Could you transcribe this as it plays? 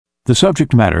The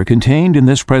subject matter contained in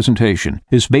this presentation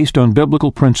is based on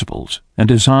biblical principles and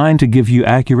designed to give you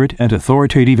accurate and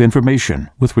authoritative information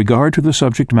with regard to the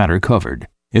subject matter covered.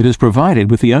 It is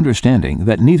provided with the understanding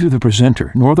that neither the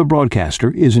presenter nor the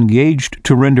broadcaster is engaged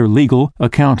to render legal,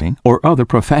 accounting, or other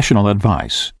professional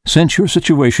advice. Since your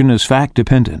situation is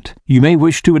fact-dependent, you may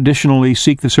wish to additionally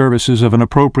seek the services of an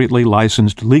appropriately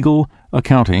licensed legal,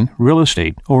 accounting, real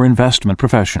estate, or investment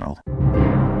professional.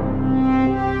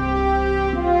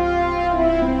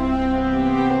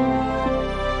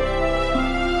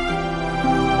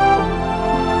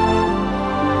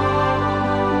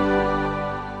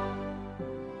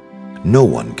 No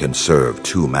one can serve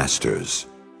two masters.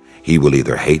 He will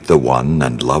either hate the one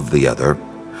and love the other,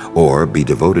 or be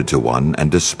devoted to one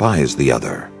and despise the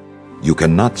other. You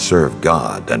cannot serve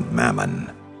God and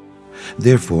mammon.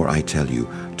 Therefore, I tell you,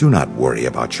 do not worry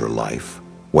about your life,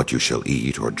 what you shall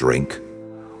eat or drink,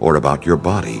 or about your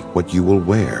body, what you will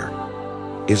wear.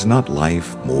 Is not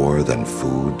life more than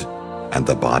food, and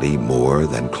the body more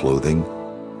than clothing?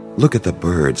 Look at the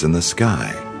birds in the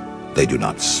sky. They do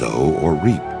not sow or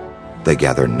reap. They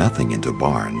gather nothing into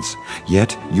barns,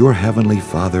 yet your heavenly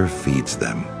Father feeds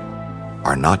them.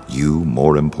 Are not you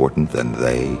more important than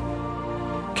they?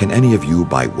 Can any of you,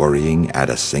 by worrying,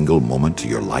 add a single moment to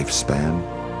your lifespan?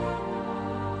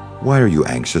 Why are you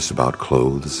anxious about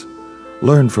clothes?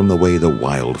 Learn from the way the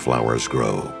wildflowers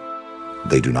grow.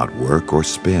 They do not work or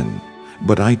spin,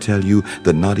 but I tell you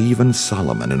that not even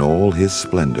Solomon in all his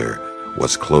splendor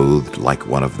was clothed like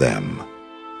one of them.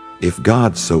 If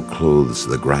God so clothes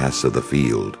the grass of the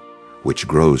field, which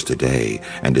grows today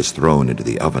and is thrown into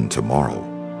the oven tomorrow,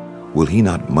 will he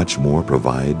not much more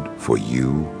provide for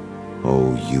you,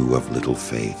 O you of little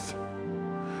faith?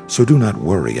 So do not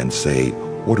worry and say,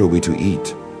 what are we to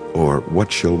eat? Or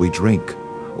what shall we drink?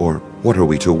 Or what are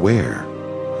we to wear?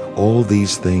 All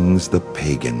these things the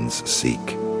pagans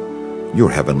seek.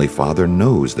 Your heavenly Father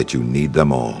knows that you need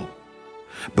them all.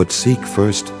 But seek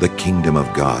first the kingdom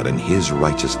of God and his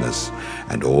righteousness,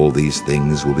 and all these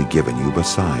things will be given you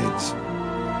besides.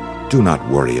 Do not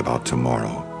worry about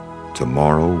tomorrow.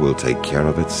 Tomorrow will take care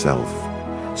of itself.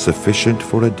 Sufficient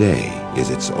for a day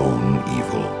is its own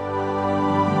evil.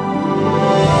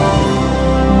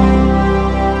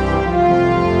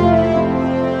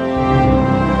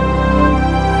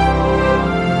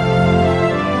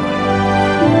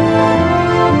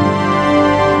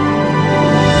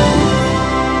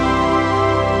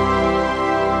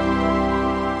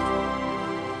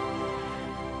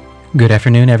 Good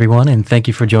afternoon, everyone, and thank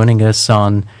you for joining us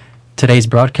on today's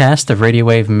broadcast of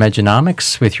Wave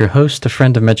Mejanomics with your host, a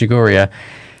Friend of Medjugorje.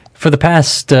 For the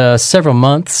past several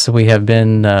months, we have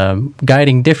been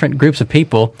guiding different groups of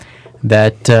people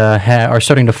that are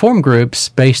starting to form groups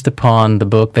based upon the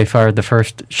book They Fired the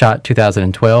First Shot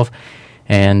 2012.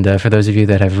 And for those of you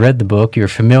that have read the book, you're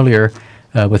familiar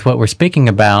with what we're speaking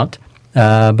about.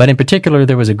 But in particular,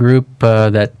 there was a group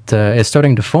that is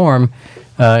starting to form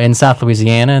in South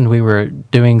Louisiana, and we were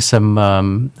doing some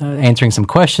answering some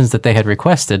questions that they had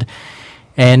requested.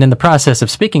 And in the process of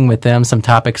speaking with them, some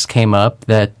topics came up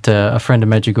that a Friend of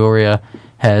Medjugorje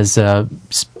has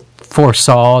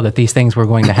foresaw that these things were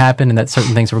going to happen and that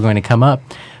certain things were going to come up.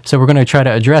 So we're going to try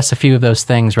to address a few of those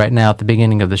things right now at the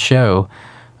beginning of the show.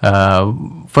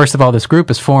 First of all, this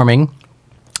group is forming.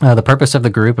 The purpose of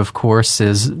the group, of course,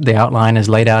 is the outline is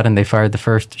laid out and they fired the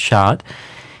first shot.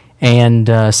 And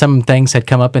some things had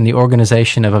come up in the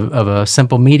organization of a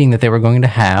simple meeting that they were going to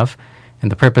have.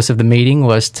 And the purpose of the meeting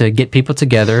was to get people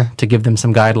together, to give them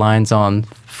some guidelines on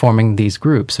forming these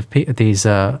groups,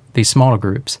 these smaller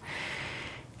groups.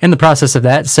 In the process of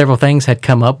that, several things had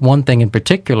come up. One thing in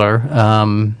particular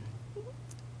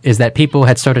is that people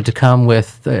had started to come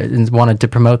with and wanted to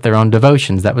promote their own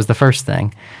devotions. That was the first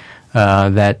thing.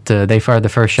 That They Fired the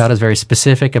First Shot is very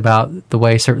specific about the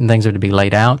way certain things are to be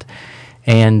laid out.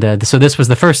 And so this was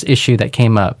the first issue that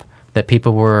came up, that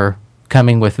people were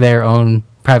coming with their own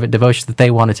private devotions that they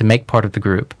wanted to make part of the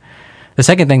group. The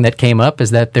second thing that came up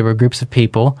is that there were groups of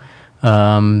people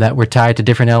that were tied to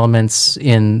different elements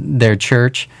in their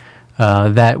church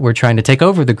that were trying to take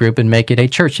over the group and make it a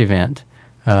church event,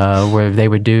 where they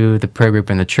would do the prayer group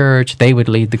in the church. They would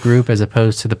lead the group as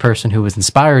opposed to the person who was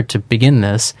inspired to begin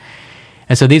this.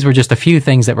 And so these were just a few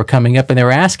things that were coming up, and they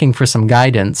were asking for some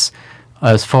guidance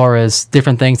as far as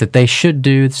different things that they should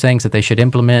do, things that they should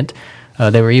implement.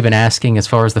 They were even asking, as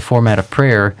far as the format of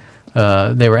prayer,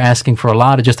 they were asking for a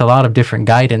lot of different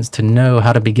guidance to know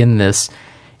how to begin this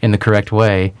in the correct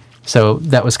way. So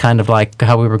that was kind of like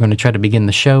how we were going to try to begin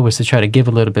the show, was to try to give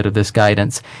a little bit of this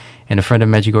guidance. And a Friend of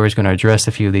Medjugorje is going to address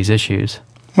a few of these issues.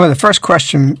 Well, the first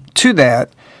question to that,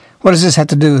 what does this have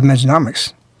to do with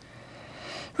Mejanomics?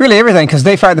 really everything, because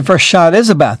They Fired the First Shot is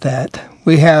about that.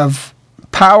 We have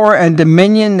power and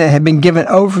dominion that have been given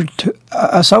over to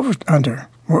us under.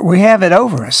 We have it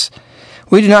over us.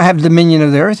 We do not have dominion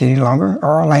of the earth any longer, or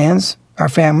our lands, our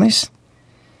families.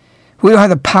 We don't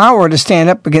have the power to stand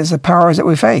up against the powers that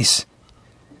we face.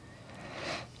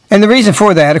 And the reason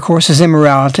for that, of course, is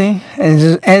immorality.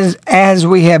 And as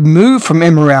we have moved from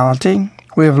immorality,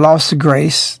 we have lost the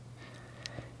grace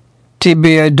to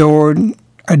be adorned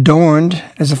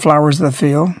as the flowers of the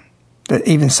field that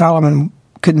even Solomon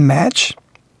couldn't match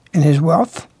in his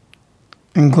wealth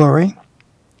and glory.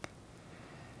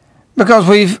 Because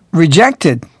we've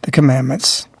rejected the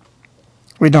commandments.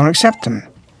 We don't accept them.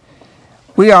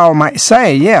 We all might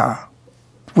say, yeah,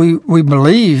 we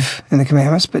believe in the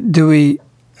commandments, but do we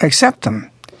accept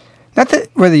them? Not that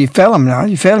whether you fail them or not.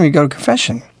 You fail them, you go to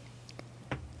confession.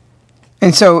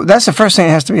 And so that's the first thing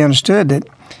that has to be understood, that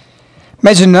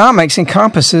Mejanomics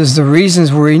encompasses the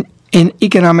reasons we're in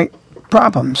economic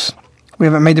problems. We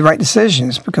haven't made the right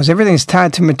decisions because everything's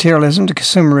tied to materialism, to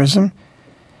consumerism.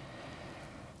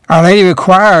 Our Lady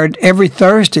required every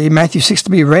Thursday Matthew 6 to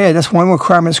be read. That's one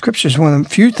requirement of Scripture. It's one of the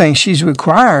few things she's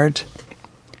required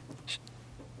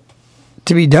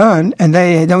to be done, and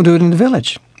they don't do it in the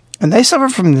village. And they suffer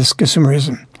from this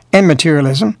consumerism and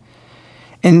materialism.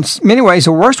 In many ways,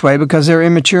 the worst way, because they're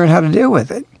immature in how to deal with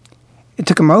it. It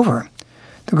took them over.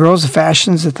 The girls, the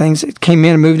fashions, the things that came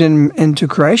in and moved into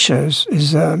Croatia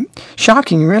is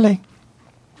shocking, really.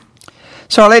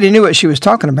 So Our Lady knew what she was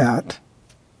talking about.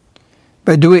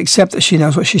 But do we accept that she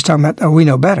knows what she's talking about, or we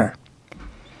know better?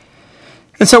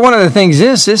 And so one of the things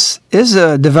is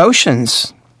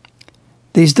devotions.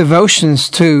 These devotions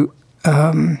to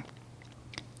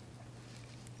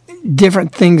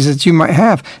different things that you might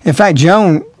have. In fact,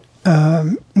 Joan,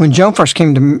 when Joan first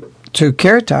came to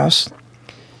Caritas,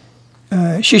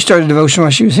 she started devotion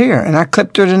while she was here, and I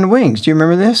clipped her in the wings. Do you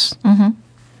remember this? Mm-hmm.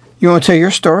 You want to tell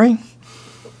your story?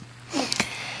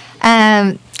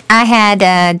 I had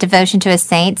a devotion to a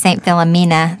saint, Saint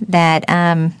Philomena, that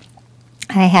I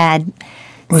had.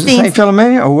 Was it Saint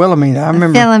Philomena or Wilhelmina? I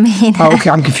remember. Philomena. Oh, okay.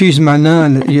 I'm confusing my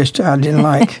nun that I didn't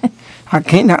like. I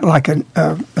can't not like a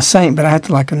saint, but I have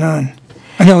to like a nun.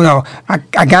 No.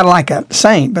 I got to like a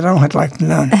saint, but I don't have to like the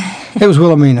nun. It was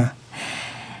Wilhelmina.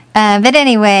 But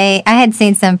anyway, I had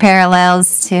seen some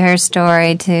parallels to her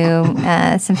story,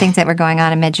 to some things that were going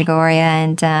on in Medjugorje,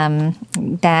 and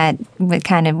that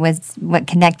kind of was what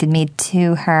connected me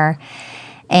to her.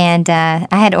 And I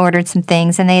had ordered some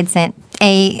things, and they had sent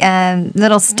a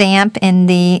little stamp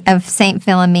of Saint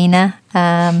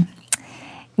Philomena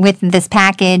with this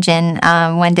package. And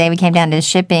one day we came down to the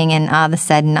shipping, and all of a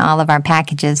sudden all of our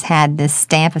packages had this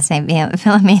stamp of Saint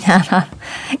Philomena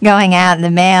going out in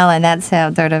the mail, and that's how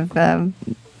it sort of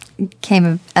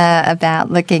came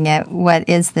about, looking at what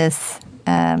is this,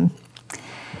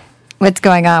 what's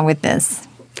going on with this,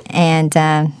 and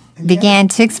began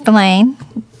to explain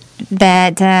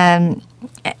that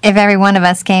if every one of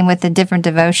us came with a different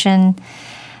devotion,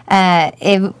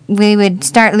 we would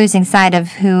start losing sight of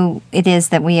who it is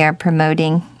that we are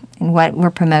promoting and what we're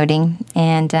promoting,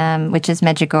 and which is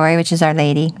Medjugorje, which is Our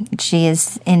Lady. She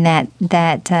is in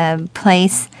that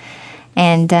place,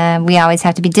 and we always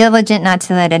have to be diligent not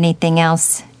to let anything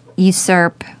else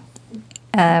usurp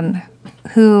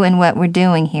who and what we're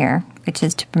doing here, which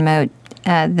is to promote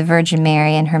the Virgin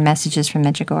Mary and her messages from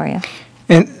Medjugorje.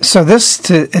 And so this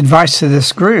advice to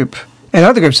this group and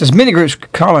other groups, there's many groups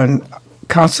calling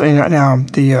constantly right now,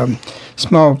 the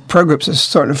small pro-groups is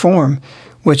starting to form,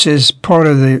 which is part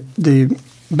of the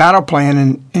battle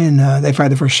plan in They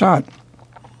Fired the First Shot,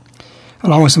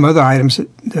 along with some other items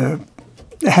that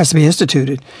has to be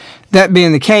instituted. That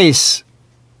being the case,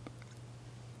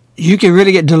 you can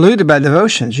really get deluded by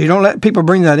devotions. You don't let people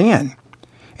bring that in.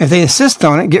 If they insist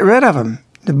on it, get rid of them.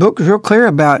 The book is real clear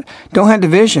about don't have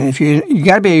division. If you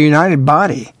got to be a united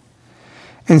body.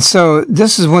 And so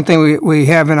this is one thing we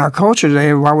have in our culture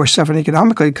today while we're suffering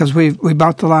economically, because we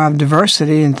bought the lie of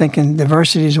diversity and thinking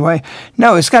diversity is the way.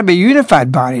 No, it's got to be a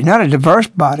unified body, not a diverse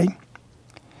body.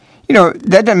 You know,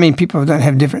 that doesn't mean people don't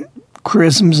have different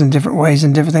charisms and different ways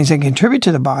and different things they can contribute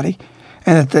to the body,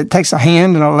 and that it takes a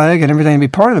hand and a leg and everything to be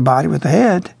part of the body with the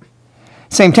head.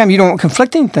 Same time, you don't want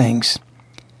conflicting things.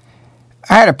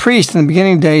 I had a priest in the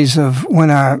beginning days of when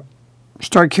I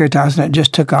started Caritas, and it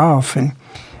just took off, and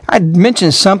I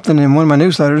mentioned something in one of my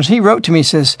newsletters. He wrote to me,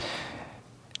 says,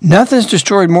 nothing's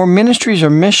destroyed more ministries or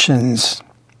missions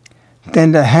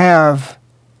than to have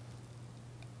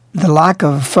the lack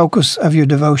of focus of your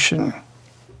devotion.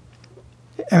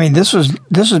 I mean, this was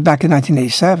back in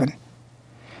 1987.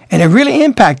 And it really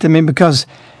impacted me because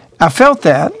I felt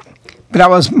that, But I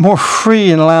was more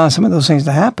free in allowing some of those things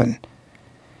to happen.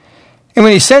 And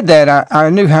when he said that, I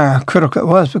knew how critical it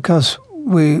was, because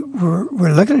we're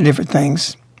looking at different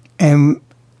things. And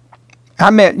I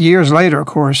met years later, of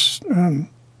course,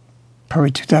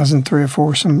 probably 2003 or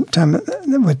 4, sometime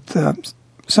with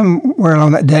somewhere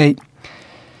along that date,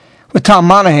 with Tom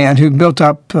Monahan, who built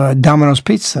up Domino's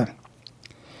Pizza.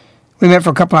 We met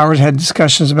for a couple hours, had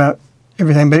discussions about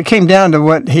everything, but it came down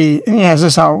to and he has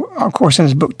this, of course, in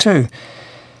his book too.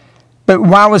 But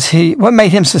what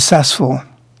made him successful?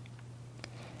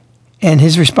 And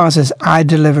his response is, I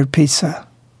delivered pizza.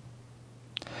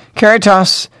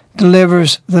 Caritas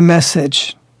delivers the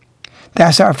message.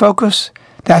 That's our focus.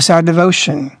 That's our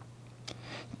devotion.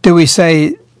 Do we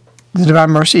say the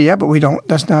Divine Mercy? Yeah, but we don't.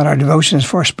 That's not our devotion as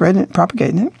far as spreading it,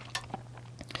 propagating it.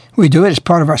 We do it as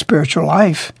part of our spiritual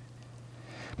life,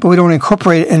 but we don't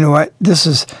incorporate it into what this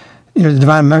is. The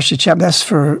Divine Mercy chapter. That's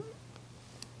for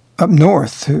up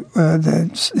north,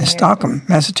 in Stockholm,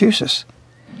 Massachusetts,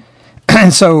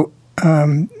 and so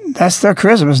that's their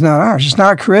charisma. It's not ours. It's not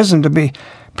our charisma to be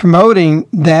promoting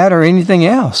that or anything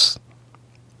else.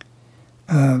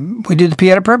 We do the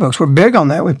Pieta prayer books. We're big on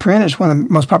that. We print. It's one of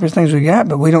the most popular things we got,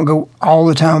 but we don't go all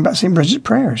the time about St. Bridget's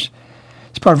prayers.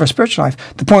 It's part of our spiritual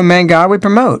life. The Point Man God we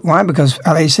promote. Why? Because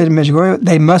Our Lady said in Medjugorje,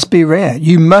 they must be read.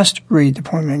 You must read the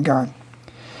Point Man God.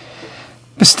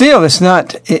 But still, it's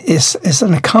not. It's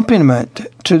an accompaniment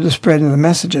to the spreading of the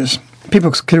messages.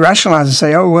 People could rationalize and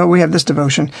say, oh, well, we have this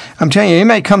devotion. I'm telling you,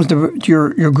 anybody comes to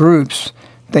your groups,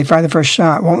 they fire the first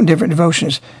shot, want different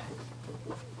devotions.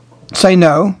 Say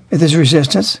no if there's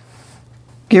resistance.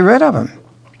 Get rid of them.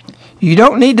 You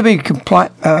don't need to be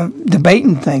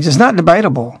debating things. It's not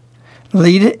debatable.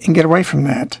 Lead it and get away from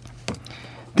that.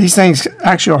 These things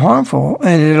actually are harmful,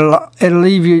 and it'll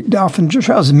leave you off in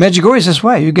trails. Medjugorje is this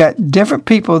way. You've got different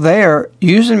people there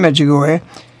using Medjugorje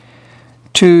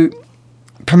to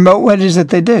promote what it is that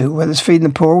they do, whether it's feeding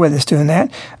the poor, whether it's doing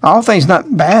that. All things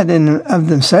not bad in of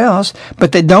themselves,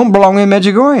 but they don't belong in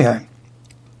Medjugorje.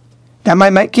 That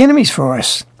might make enemies for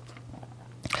us.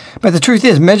 But the truth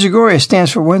is, Medjugorje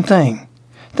stands for one thing.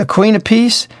 The Queen of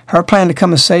Peace, her plan to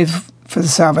come and save for the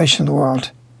salvation of the world.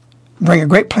 Bring a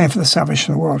great plan for the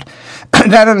salvation of the world.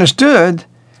 That understood,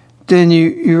 then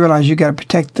you realize you got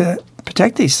to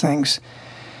protect these things.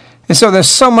 And so there's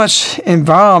so much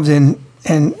involved in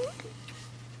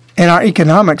our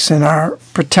economics and our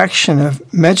protection of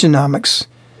Mejanomics,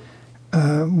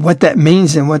 what that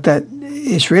means and what that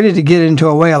is really to get into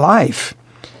a way of life.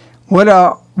 What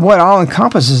all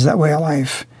encompasses that way of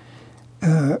life.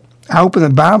 I opened the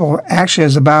Bible, actually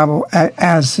as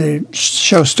the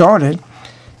show started,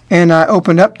 and I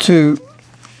opened up to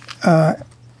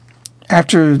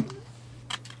after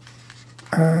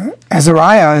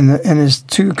Azariah and his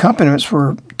 2 accompaniments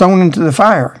were thrown into the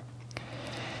fire.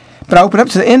 But I opened up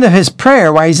to the end of his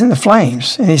prayer while he's in the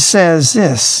flames, and he says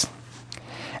this,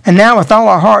 and now with all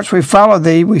our hearts we follow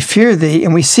thee, we fear thee,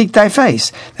 and we seek thy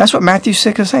face. That's what Matthew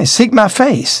 6 is saying. Seek my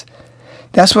face.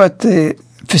 That's what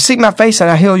if you seek my face, and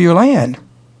I heal your land.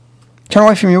 Turn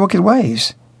away from your wicked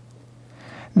ways.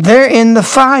 They're in the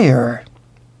fire.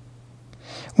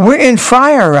 We're in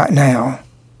fire right now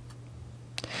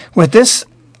with this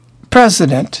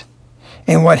president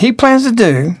and what he plans to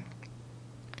do.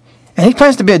 And he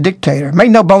plans to be a dictator.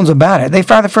 Make no bones about it. They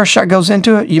fire the first shot goes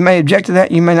into it. You may object to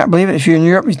that. You may not believe it. If you're in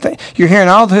Europe, you're hearing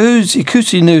all the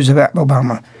Ikusi news about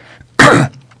Obama.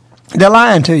 They're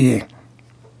lying to you.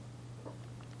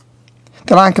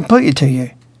 They're lying completely to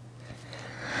you.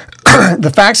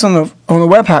 The facts on the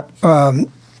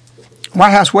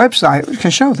White House website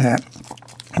can show that.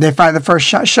 They fire the first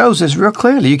shot shows this real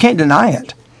clearly. You can't deny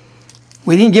it.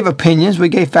 We didn't give opinions. We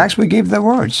gave facts. We gave the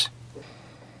words.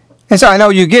 And so I know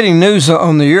you're getting news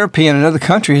on the European and other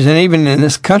countries, and even in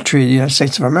this country, the United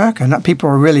States of America,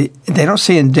 they don't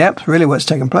see in depth really what's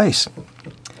taking place.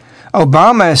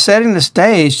 Obama is setting the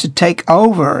stage to take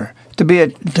over, to be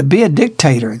a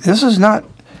dictator. This is not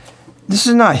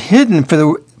hidden for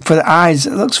the eyes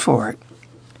that looks for it.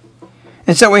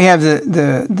 And so we have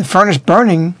the furnace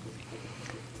burning,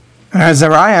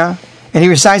 Azariah, and he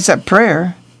recites that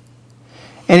prayer,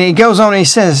 and he goes on and he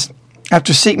says,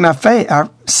 after seek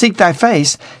thy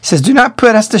face, says, do not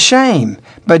put us to shame,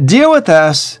 but deal with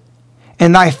us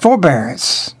in thy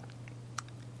forbearance.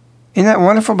 Isn't that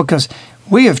wonderful? Because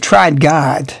we have tried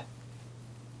God.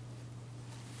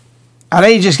 Our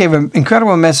Lady just gave an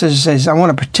incredible message that says, I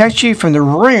want to protect you from the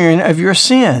ruin of your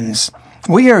sins.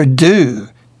 We are due.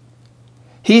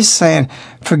 He's saying,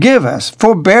 forgive us,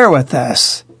 forbear with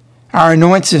us, our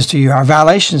annoyances to you, our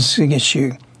violations against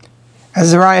you.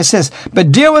 Azariah says,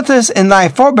 but deal with us in thy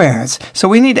forbearance. So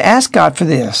we need to ask God for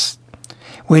this.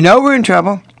 We know we're in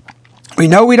trouble. We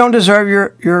know we don't deserve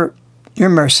your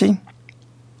mercy.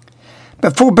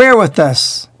 But forbear with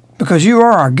us, because you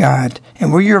are our God,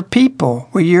 and we're your people.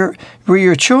 We're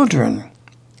your children.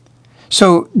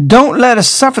 So don't let us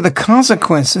suffer the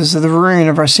consequences of the ruin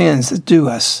of our sins that do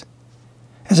us.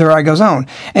 As the writer goes on.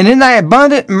 And in thy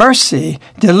abundant mercy,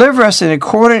 deliver us in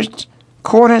accordance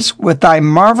with thy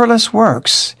marvelous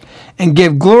works, and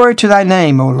give glory to thy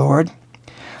name, O Lord.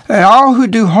 Let all who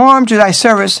do harm to thy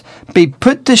servants be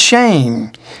put to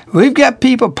shame. We've got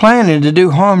people planning to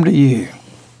do harm to you.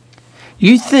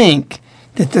 You think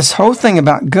that this whole thing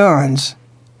about guns,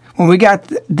 when we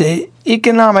got the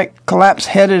economic collapse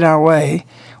headed our way,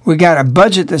 we got a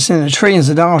budget that's in the trillions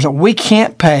of dollars that we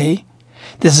can't pay,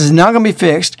 this is not going to be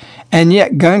fixed, and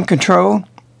yet gun control,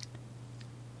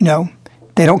 no,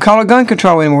 they don't call it gun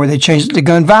control anymore. They changed it to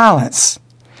gun violence.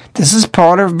 This is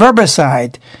part of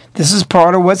verbicide. This is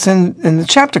part of what's in the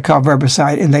chapter called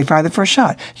verbicide, and they fire the first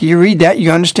shot. You read that, you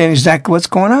understand exactly what's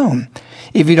going on.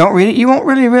 If you don't read it, you won't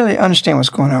really understand what's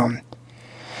going on.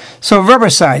 So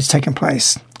verbicide's taking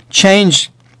place. Change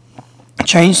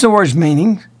the word's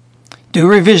meaning, do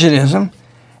revisionism,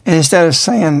 and instead of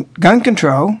saying gun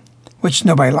control, which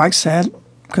nobody likes that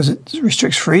because it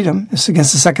restricts freedom, it's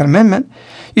against the Second Amendment,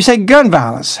 you say gun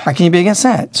violence. How can you be against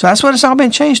that? So that's what it's all been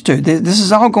changed to. This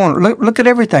is all going, look at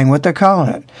everything, what they're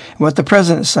calling it, what the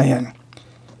president's saying.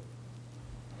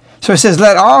 So it says,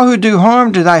 let all who do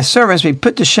harm to thy servants be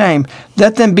put to shame.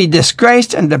 Let them be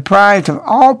disgraced and deprived of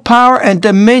all power and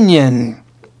dominion.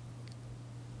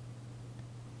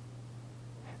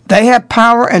 They have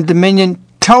power and dominion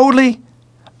totally,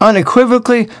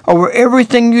 unequivocally over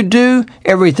everything you do,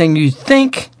 everything you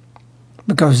think,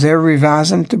 because they're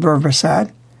revising the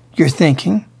verbicide. You're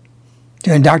thinking,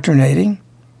 they're indoctrinating.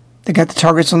 They got the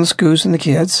targets on the schools and the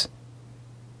kids.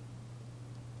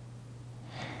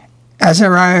 As the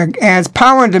writer adds,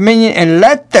 power and dominion, and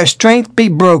let their strength be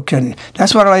broken.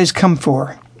 That's what all these come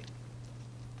for.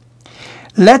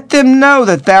 Let them know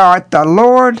that thou art the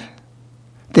Lord,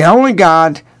 the only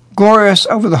God, glorious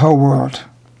over the whole world.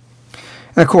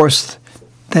 And of course,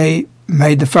 they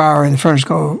made the fire in the furnace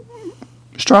go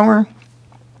stronger,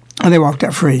 and they walked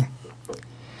out free.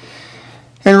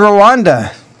 In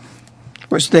Rwanda,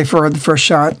 which they fired the first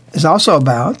shot is also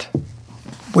about,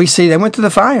 we see they went to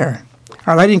the fire.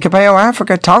 Our Lady in Capao,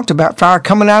 Africa, talked about fire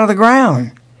coming out of the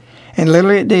ground, and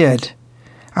literally it did.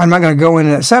 I'm not going to go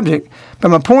into that subject, but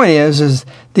my point is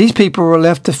these people were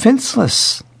left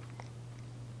defenseless.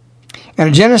 In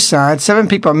a genocide, 7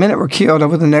 people a minute were killed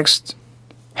over the next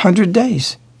 100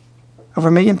 days. Over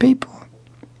 1 million people.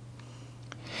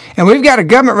 And we've got a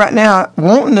government right now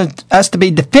wanting us to be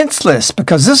defenseless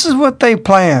because this is what they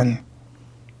plan.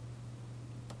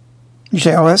 You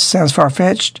say, oh, that sounds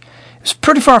far-fetched. It's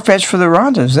pretty far-fetched for the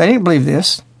Rwandans. They didn't believe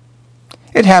this.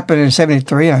 It happened in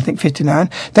 73 and I think 59.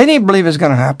 They didn't believe it was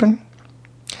going to happen.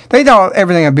 They thought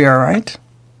everything would be all right.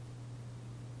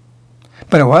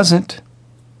 But it wasn't.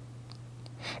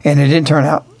 And it didn't turn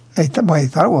out the way they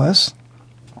thought it was.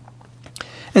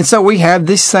 And so we have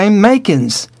these same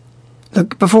makings.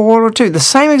 Look, before World War II, the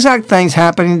same exact things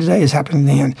happening today is happening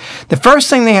then. The first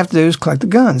thing they have to do is collect the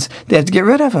guns. They have to get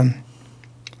rid of them.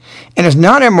 And it's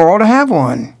not immoral to have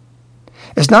one.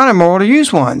 It's not immoral to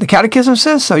use one. The Catechism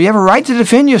says so. You have a right to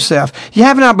defend yourself. You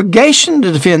have an obligation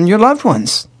to defend your loved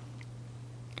ones.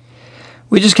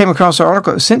 We just came across an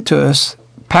article that was sent to us.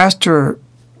 Pastor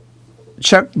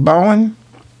Chuck Bowen,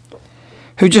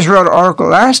 who just wrote an article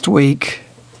last week,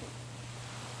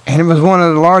 and it was one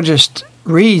of the largest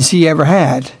reads he ever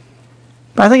had.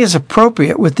 But I think it's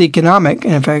appropriate with the economic,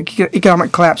 and if an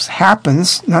economic collapse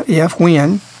happens, not if,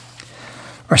 when,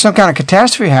 or some kind of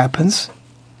catastrophe happens,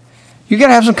 you got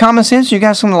to have some common sense. You got to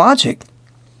have some logic.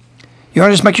 You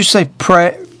want to just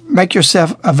make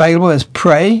yourself available as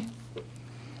prey,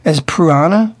 as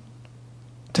piranha,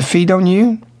 to feed on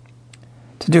you,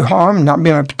 to do harm, not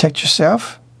being able to protect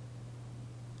yourself.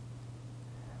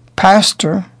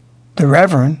 Pastor, the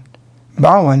Reverend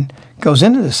Bowen, goes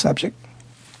into this subject.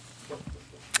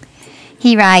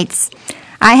 He writes,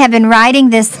 I have been writing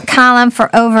this column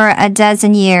for over a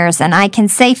dozen years, and I can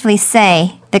safely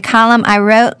say the column I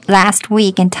wrote last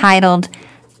week entitled,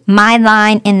 My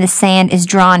Line in the Sand is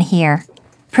Drawn Here,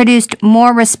 produced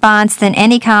more response than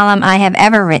any column I have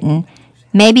ever written,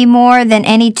 maybe more than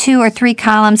any 2 or 3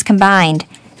 columns combined.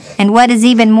 And what is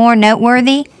even more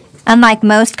noteworthy, unlike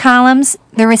most columns,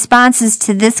 the responses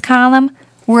to this column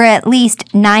were at least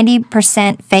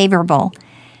 90% favorable.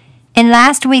 In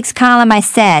last week's column I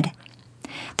said,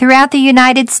 Throughout the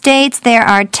United States, there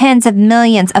are tens of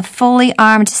millions of fully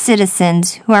armed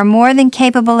citizens who are more than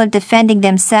capable of defending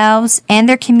themselves and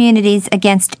their communities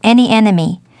against any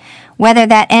enemy, whether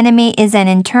that enemy is an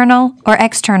internal or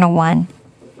external one.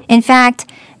 In fact,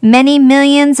 many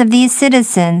millions of these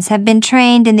citizens have been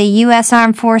trained in the U.S.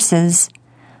 Armed Forces.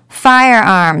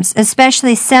 Firearms,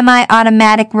 especially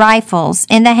semi-automatic rifles,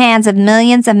 in the hands of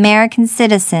millions of American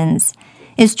citizens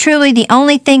is truly the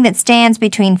only thing that stands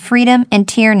between freedom and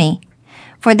tyranny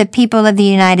for the people of the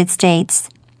United States.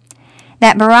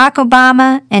 That Barack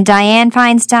Obama and Dianne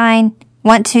Feinstein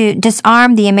want to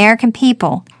disarm the American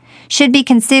people should be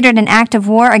considered an act of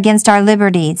war against our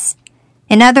liberties.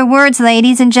 In other words,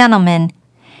 ladies and gentlemen,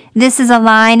 this is a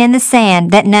line in the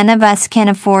sand that none of us can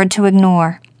afford to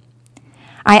ignore.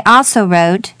 I also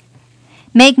wrote,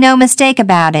 make no mistake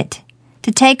about it.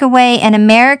 To take away an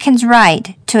American's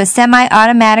right to a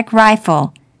semi-automatic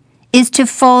rifle is to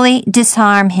fully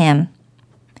disarm him.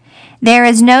 There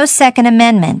is no Second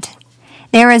Amendment.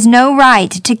 There is no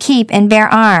right to keep and bear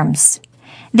arms.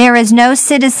 There is no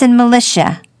citizen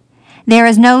militia. There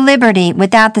is no liberty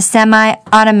without the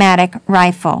semi-automatic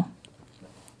rifle.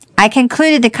 I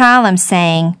concluded the column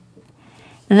saying,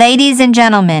 ladies and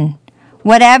gentlemen,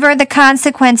 whatever the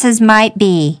consequences might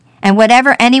be, and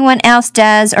whatever anyone else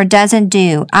does or doesn't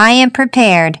do, I am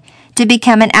prepared to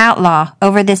become an outlaw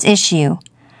over this issue.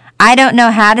 I don't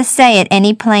know how to say it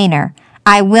any plainer.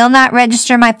 I will not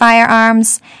register my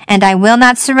firearms, and I will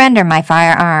not surrender my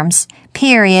firearms.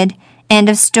 Period. End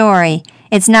of story.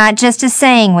 It's not just a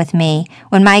saying with me.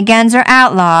 When my guns are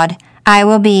outlawed, I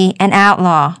will be an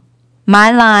outlaw.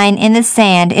 My line in the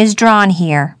sand is drawn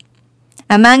here.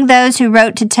 Among those who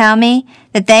wrote to tell me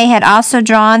that they had also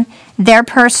drawn their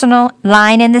personal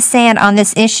line in the sand on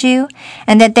this issue,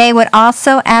 and that they would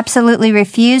also absolutely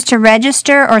refuse to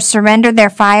register or surrender their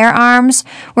firearms,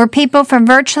 were people from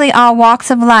virtually all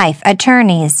walks of life: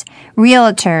 attorneys,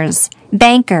 realtors,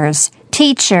 bankers,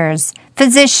 teachers,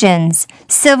 physicians,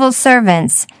 civil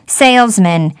servants,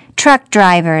 salesmen, truck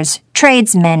drivers,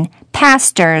 tradesmen,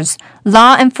 pastors,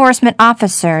 law enforcement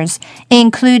officers,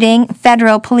 including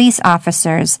federal police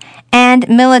officers, and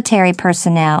military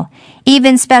personnel,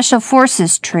 even special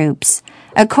forces troops.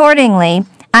 Accordingly,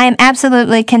 I am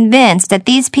absolutely convinced that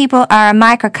these people are a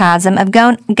microcosm of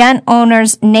gun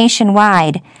owners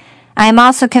nationwide. I am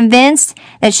also convinced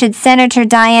that should Senator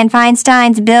Dianne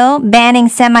Feinstein's bill banning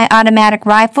semi-automatic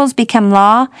rifles become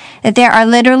law, that there are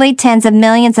literally tens of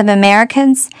millions of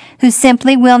Americans who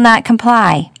simply will not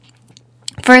comply.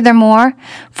 Furthermore,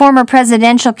 former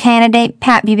presidential candidate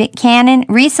Pat Buchanan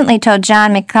recently told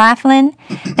John McLaughlin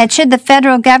that should the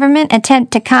federal government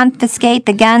attempt to confiscate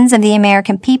the guns of the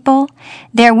American people,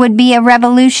 there would be a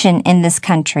revolution in this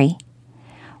country.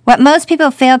 What most people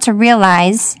fail to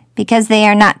realize, because they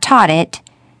are not taught it,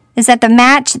 is that the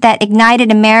match that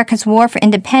ignited America's war for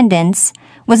independence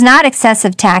was not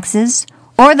excessive taxes,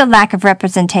 or the lack of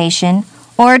representation,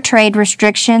 or trade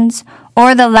restrictions,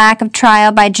 or the lack of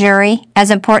trial by jury, as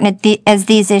important as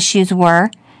these issues were.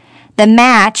 The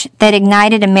match that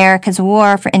ignited America's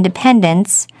war for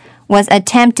independence was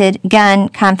attempted gun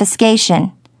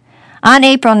confiscation. On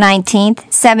April 19,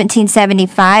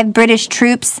 1775, British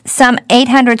troops, some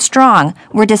 800 strong,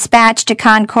 were dispatched to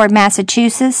Concord,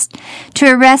 Massachusetts, to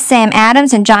arrest Sam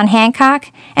Adams and John Hancock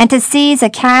and to seize a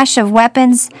cache of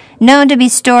weapons known to be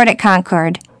stored at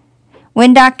Concord.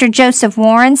 When Dr. Joseph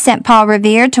Warren sent Paul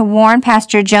Revere to warn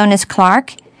Pastor Jonas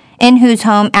Clark, in whose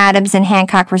home Adams and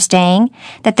Hancock were staying,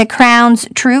 that the Crown's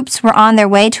troops were on their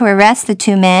way to arrest the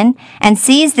two men and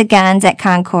seize the guns at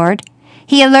Concord,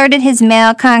 he alerted his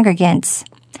male congregants.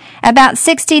 About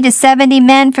 60 to 70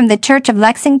 men from the Church of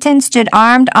Lexington stood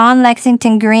armed on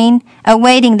Lexington Green,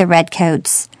 awaiting the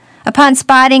redcoats. Upon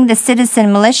spotting the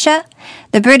citizen militia,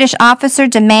 the British officer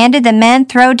demanded the men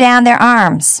throw down their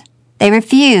arms. They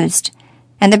refused,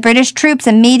 and the British troops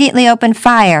immediately opened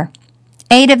fire.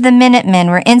 8 of the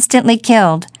Minutemen were instantly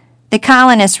killed. The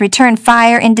colonists returned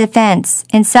fire in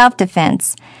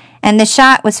self-defense, and the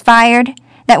shot was fired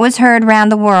that was heard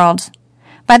round the world.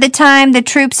 By the time the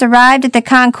troops arrived at the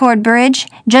Concord Bridge,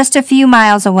 just a few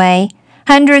miles away,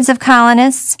 hundreds of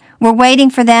colonists were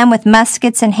waiting for them with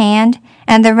muskets in hand,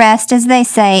 and the rest, as they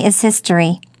say, is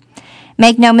history.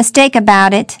 Make no mistake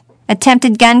about it,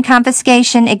 attempted gun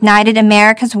confiscation ignited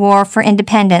America's war for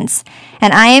independence,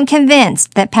 and I am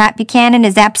convinced that Pat Buchanan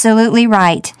is absolutely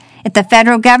right. If the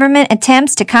federal government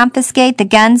attempts to confiscate the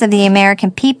guns of the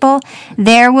American people,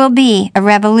 there will be a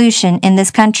revolution in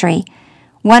this country.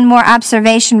 One more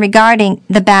observation regarding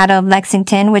the Battle of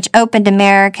Lexington, which opened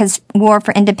America's war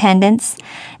for independence.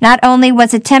 Not only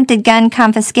was attempted gun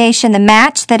confiscation the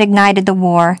match that ignited the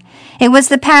war, it was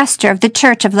the pastor of the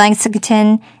Church of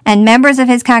Lexington and members of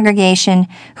his congregation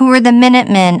who were the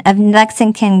Minutemen of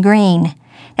Lexington Green.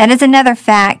 That is another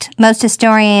fact most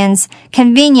historians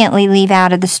conveniently leave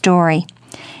out of the story.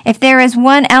 If there is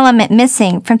one element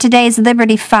missing from today's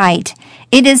liberty fight,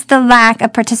 it is the lack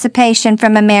of participation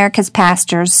from America's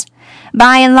pastors.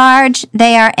 By and large,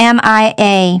 they are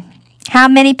MIA. How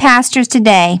many pastors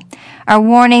today are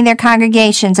warning their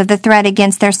congregations of the threat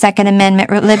against their Second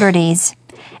Amendment liberties?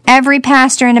 Every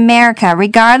pastor in America,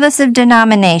 regardless of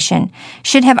denomination,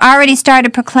 should have already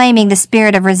started proclaiming the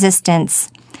spirit of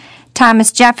resistance.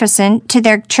 Thomas Jefferson to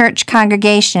their church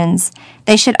congregations.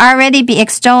 They should already be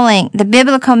extolling the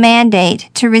biblical mandate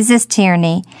to resist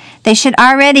tyranny. They should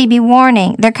already be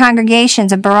warning their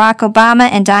congregations of Barack Obama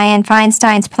and Dianne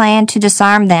Feinstein's plan to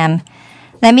disarm them.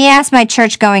 Let me ask my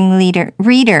church-going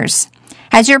readers,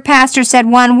 has your pastor said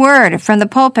one word from the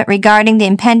pulpit regarding the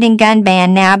impending gun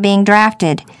ban now being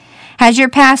drafted? Has your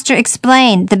pastor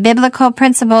explained the biblical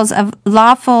principles of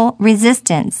lawful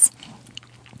resistance?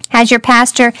 Has your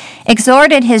pastor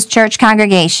exhorted his church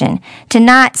congregation to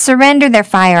not surrender their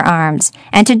firearms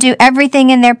and to do everything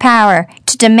in their power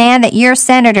to demand that your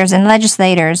senators and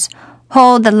legislators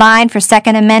hold the line for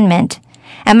Second Amendment?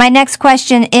 And my next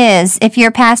question is, if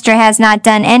your pastor has not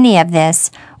done any of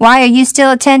this, why are you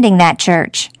still attending that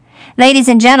church? Ladies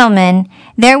and gentlemen,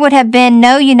 there would have been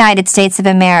no United States of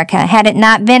America had it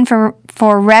not been for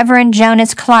Reverend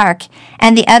Jonas Clark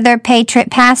and the other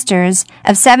patriot pastors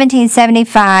of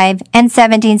 1775 and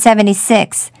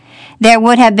 1776. There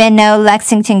would have been no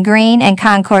Lexington Green and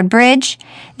Concord Bridge.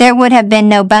 There would have been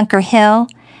no Bunker Hill.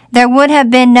 There would have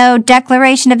been no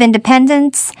Declaration of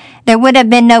Independence. There would have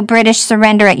been no British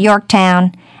surrender at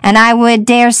Yorktown. And I would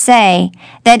dare say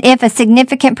that if a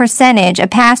significant percentage of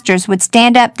pastors would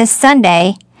stand up this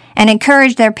Sunday and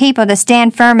encourage their people to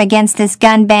stand firm against this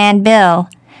gun ban bill,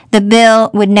 the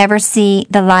bill would never see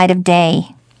the light of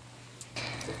day.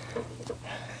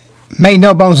 Make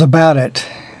no bones about it.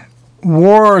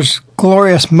 War's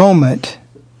glorious moment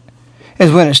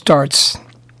is when it starts.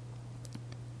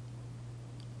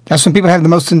 That's when people have the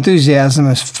most enthusiasm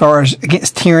as far as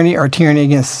against tyranny or tyranny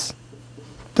against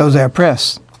those they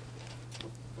oppress.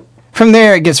 From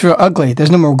there, it gets real ugly. There's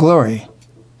no more glory.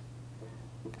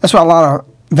 That's why a lot of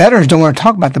veterans don't want to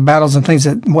talk about the battles and things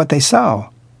that what they saw.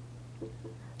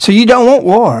 So you don't want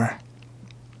war.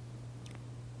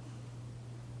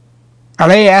 Our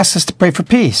Lady asks us to pray for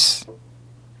peace.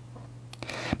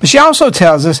 But she also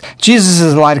tells us Jesus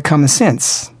is the light of common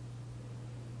sense.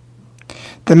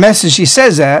 The message she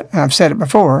says that, and I've said it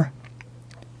before,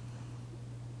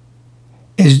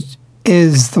 is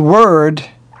the Word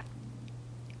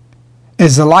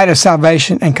is the light of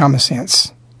salvation and common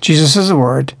sense. Jesus is the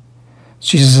Word.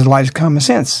 Jesus is the light of common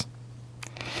sense.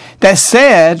 That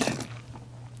said,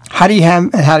 how do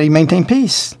you maintain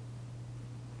peace?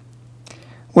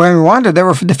 Well, in Rwanda, they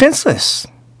were defenseless.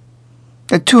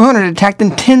 The 200 attacked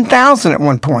in 10,000 at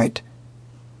one point.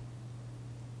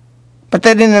 But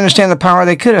they didn't understand the power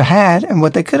they could have had and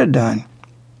what they could have done.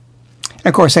 And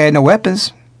of course, they had no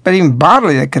weapons, but even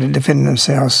bodily they could have defended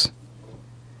themselves.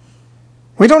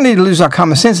 We don't need to lose our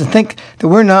common sense and think that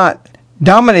we're not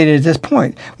dominated at this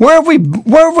point. Where have we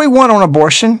won on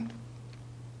abortion?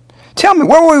 Tell me,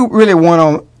 where have we really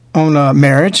won on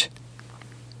marriage?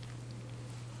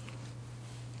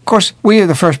 Of course, we are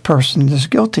the first person that's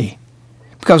guilty.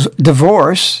 Because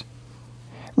divorce,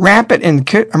 rampant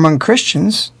among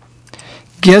Christians,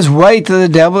 gives way to the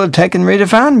devil to take and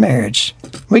redefine marriage.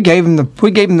 We gave him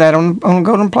that on a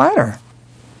golden platter.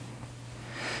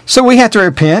 So we have to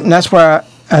repent, and that's why,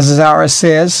 as Isaiah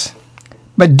says,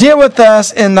 but deal with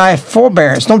us in thy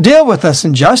forbearance. Don't deal with us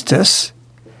in justice.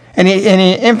 And he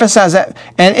emphasized that.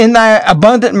 And in thy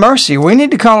abundant mercy. We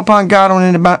need to call upon God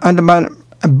on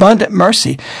abundant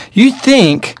mercy. You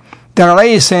think that Our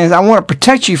Lady is saying, I want to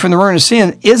protect you from the ruin of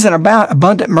sin, isn't about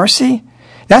abundant mercy?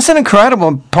 That's an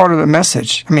incredible part of the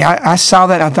message. I mean, I saw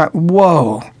that and I thought,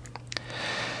 whoa.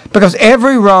 Because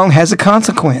every wrong has a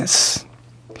consequence.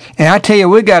 And I tell you,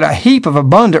 we got a heap of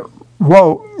abundant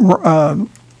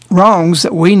wrongs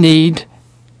that we need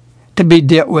to be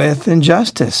dealt with in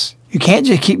justice. You can't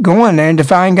just keep going there and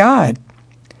defying God.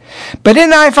 But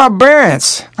in thy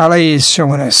forbearance, Our Lady is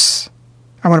showing us,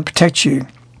 I want to protect you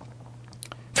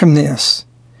from this.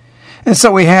 And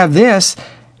so we have this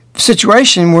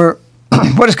situation where,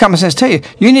 what does common sense tell you?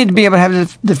 You need to be able to have a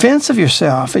defense of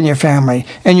yourself and your family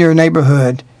and your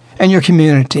neighborhood and your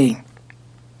community.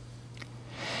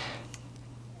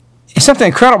 And something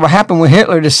incredible happened when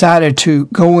Hitler decided to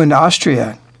go into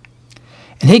Austria.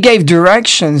 And he gave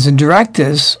directions and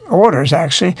directives, orders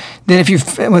actually, that if you,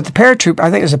 with the paratroop, I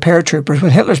think it was the paratroopers,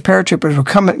 when Hitler's paratroopers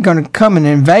were going to come and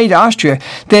invade Austria,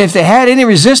 that if they had any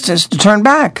resistance, to turn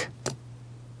back.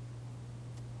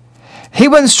 He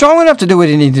wasn't strong enough to do what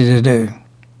he needed to do.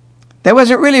 They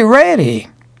wasn't really ready.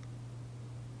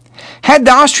 Had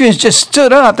the Austrians just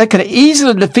stood up, they could have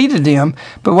easily defeated them.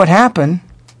 But what happened?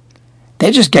 They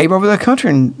just gave over the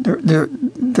country, and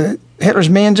the Hitler's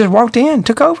men just walked in,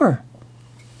 took over.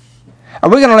 Are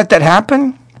we going to let that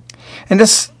happen? And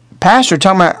this pastor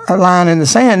talking about a line in the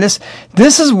sand,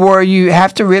 this is where you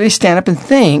have to really stand up and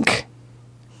think.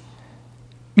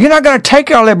 You're not going to take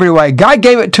our liberty away. God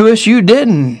gave it to us. You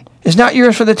didn't. It's not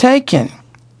yours for the taking.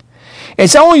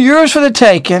 It's only yours for the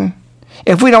taking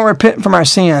if we don't repent from our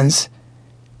sins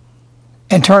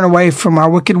and turn away from our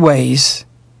wicked ways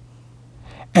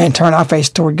and turn our face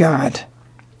toward God.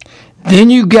 Then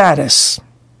you got us.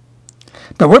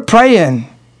 But we're praying.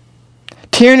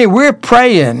 Tyranny, we're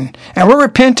praying and we're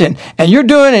repenting, and you're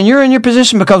in your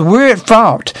position because we're at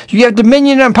fault. You have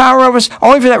dominion and power over us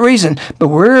only for that reason. But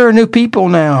we're a new people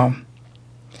now.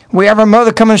 We have our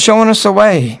mother coming showing us the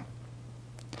way.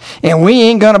 And we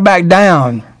ain't going to back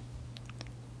down.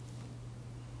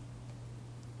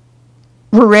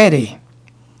 We're ready.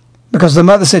 Because the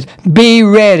mother said, be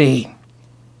ready.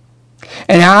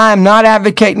 And I'm not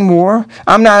advocating war.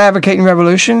 I'm not advocating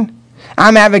revolution.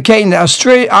 I'm advocating the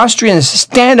Austrians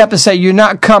stand up and say, you're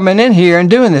not coming in here and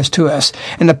doing this to us.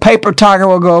 And the paper tiger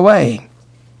will go away.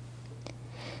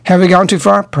 Have we gone too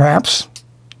far? Perhaps.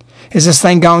 Is this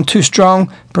thing gone too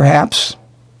strong? Perhaps.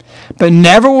 But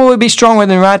never will we be stronger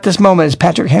than right this moment, as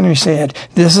Patrick Henry said.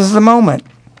 This is the moment.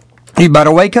 You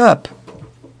better wake up.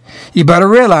 You better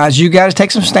realize you got to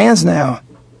take some stands now.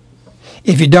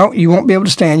 If you don't, you won't be able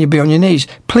to stand. You'll be on your knees.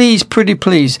 Please, pretty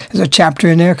please. There's a chapter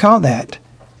in there called that.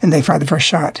 And they fired the first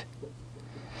shot.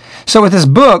 So with this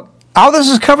book, all this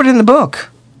is covered in the book.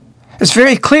 It's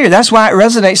very clear. That's why it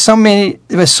resonates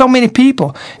with so many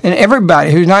people. And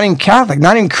everybody who's not even Catholic,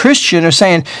 not even Christian, are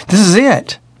saying, this is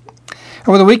it.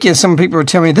 Over the weekend, some people were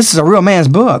telling me, this is a real man's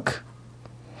book.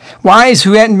 Wives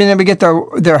who hadn't been able to get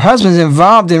their husbands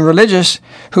involved in religious,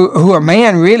 who are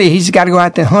man, really, he's got to go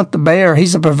out there and hunt the bear.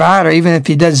 He's a provider. Even if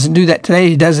he doesn't do that today,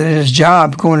 he does it in his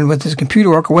job, going with his computer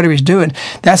work or whatever he's doing.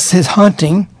 That's his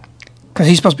hunting, because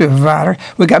he's supposed to be a provider.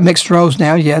 We got mixed roles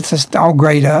now. Yes, it's all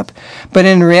grayed up. But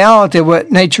in reality, what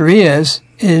nature is,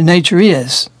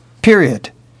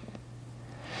 period.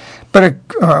 But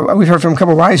we've heard from a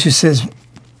couple of wives who says,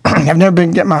 I've never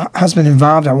been get my husband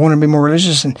involved. I want to be more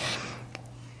religious, and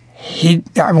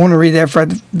I want to read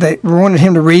that. They wanted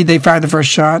him to read. They fired the first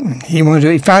shot, and he wanted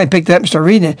to. He finally picked it up and started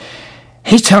reading it.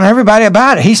 He's telling everybody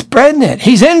about it. He's spreading it.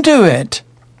 He's into it.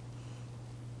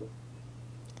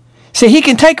 See, he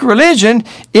can take religion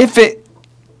if it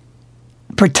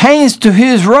pertains to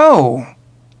his role.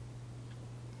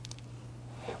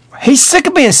 He's sick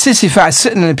of being sissified,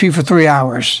 sitting in the pew for 3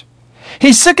 hours.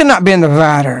 He's sick of not being the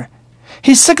provider.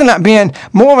 He's sick of not being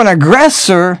more of an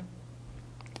aggressor,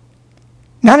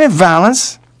 not in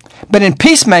violence, but in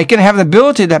peacemaking, having the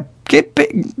ability to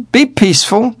be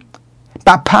peaceful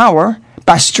by power,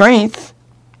 by strength,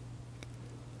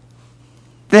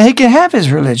 that he can have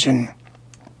his religion,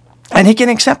 and he can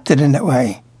accept it in that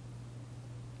way.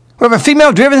 We have a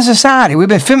female-driven society. We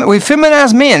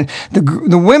feminize men.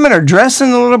 The women are dressing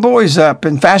the little boys up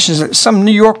in fashions that some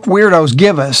New York weirdos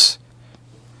give us.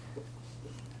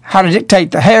 How to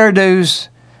dictate the hairdos,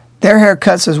 their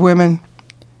haircuts as women.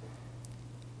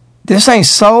 This thing's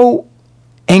so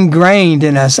ingrained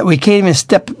in us that we can't even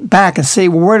step back and see,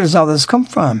 well, where does all this come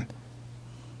from?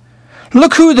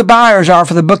 Look who the buyers are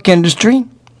for the book industry.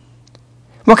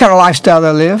 What kind of lifestyle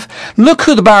they live. Look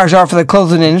who the buyers are for the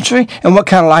clothing industry and what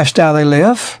kind of lifestyle they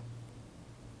live.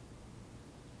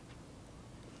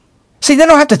 See, they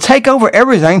don't have to take over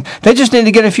everything. They just need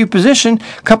to get a few positions,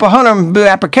 a couple hundred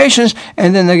applications,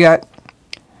 and then they got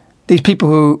these people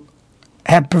who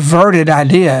have perverted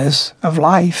ideas of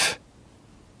life.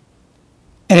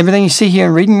 And everything you see here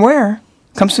in Reading Where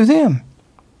comes through them.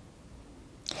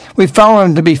 We follow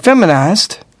them to be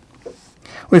feminized.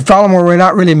 We follow them where we're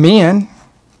not really men.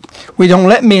 We don't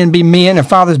let men be men and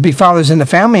fathers be fathers in the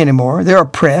family anymore. They're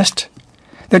oppressed.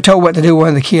 They're told what to do with one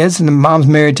of the kids, and the mom's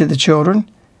married to the children.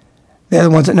 They're the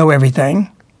ones that know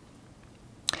everything.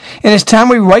 And it's time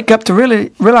we wake up to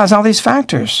really realize all these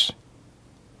factors.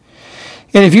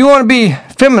 And if you want to be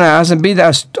feminized and be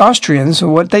the Austrians,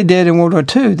 or what they did in World War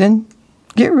II, then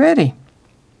get ready.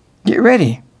 Get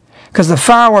ready. Because the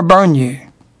fire will burn you.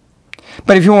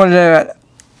 But if you want to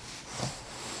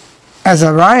as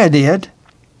Uriah did,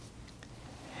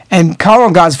 and call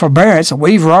on God's forbearance,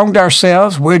 we've wronged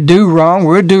ourselves, we're due wrong,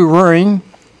 we're due ruin,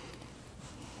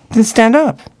 then stand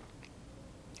up.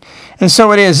 And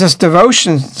so it is, this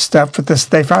devotion stuff with this,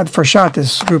 they fired the first shot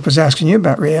this group was asking you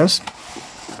about, Riaz,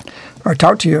 or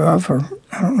talked to you of, or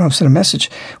I don't know if it's in a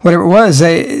message. Whatever it was,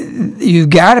 you've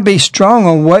got to be strong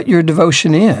on what your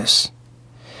devotion is.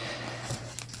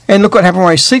 And look what happened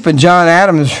while he's sleeping. John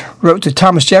Adams wrote to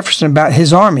Thomas Jefferson about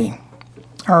his army,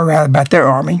 or rather about their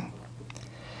army.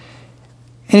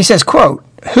 And he says, quote,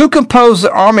 "Who composed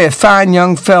the army of fine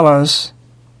young fellows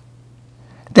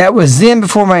that was then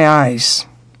before my eyes?"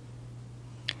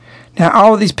 Now,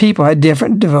 all of these people had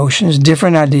different devotions,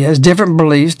 different ideas, different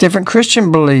beliefs, different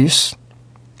Christian beliefs,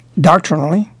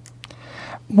 doctrinally,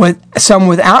 with some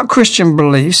without Christian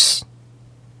beliefs,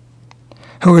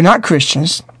 who were not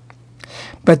Christians,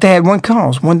 but they had one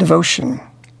cause, one devotion.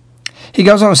 He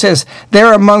goes on and says,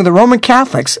 "They're among the Roman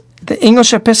Catholics, the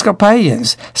English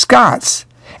Episcopalians, Scots,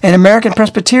 and American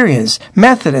Presbyterians,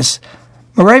 Methodists,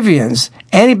 Moravians,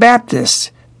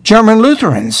 Anabaptists, German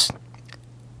Lutherans,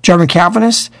 German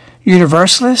Calvinists,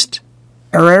 Universalists,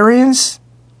 Arians,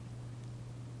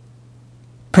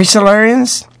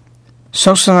 Presbyterians,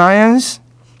 Socinians,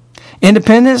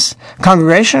 Independents,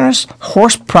 Congregationalists,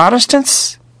 Horse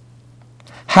Protestants,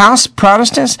 House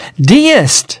Protestants,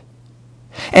 Deists,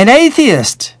 and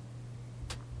Atheists,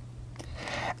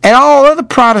 and all other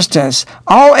Protestants,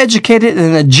 all educated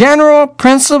in the general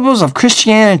principles of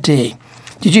Christianity."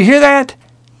 Did you hear that?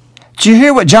 Did you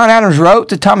hear what John Adams wrote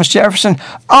to Thomas Jefferson?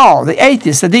 All, the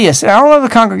atheists, the deists, and all other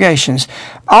congregations,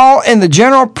 all in the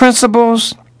general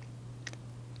principles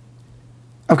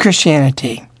of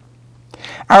Christianity.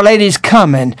 Our Lady's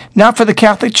coming, not for the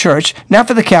Catholic Church, not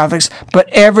for the Catholics, but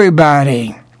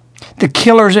everybody. The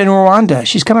killers in Rwanda,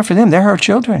 she's coming for them. They're her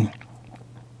children.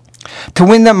 To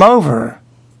win them over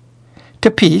to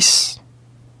peace.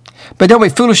 But don't be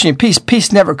foolish in peace.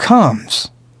 Peace never comes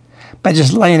by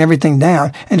just laying everything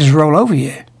down and just roll over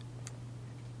you.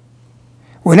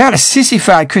 We're not a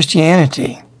sissified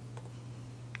Christianity.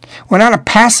 We're not a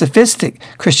pacifistic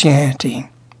Christianity.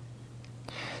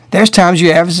 There's times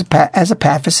you have, as a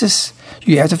pacifist,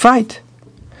 you have to fight.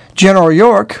 General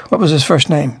York, what was his first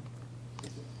name?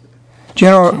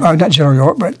 Not General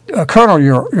York, but Colonel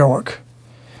York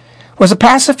was a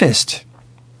pacifist.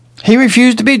 He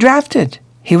refused to be drafted.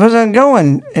 He wasn't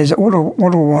going as World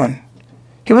War I.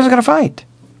 He wasn't going to fight.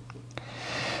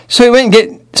 So he went and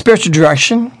get spiritual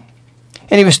direction,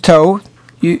 and he was told,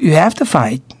 you have to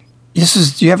fight.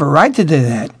 You have a right to do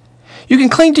that. You can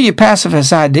cling to your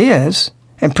pacifist ideas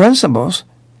and principles,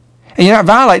 and you're not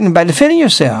violating them by defending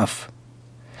yourself.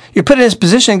 You're put in this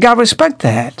position, and God will respect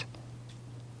that.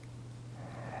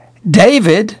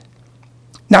 David,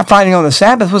 not fighting on the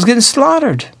Sabbath, was getting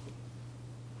slaughtered.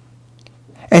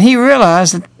 And he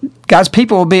realized that God's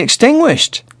people will be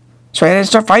extinguished. So he had to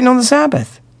start fighting on the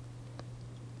Sabbath.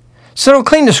 So don't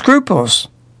cling to scruples.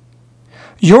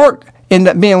 York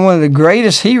ended up being one of the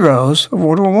greatest heroes of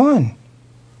World War I.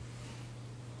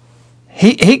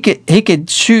 He could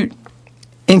shoot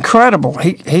incredible.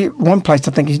 He one place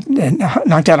I think he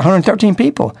knocked out 113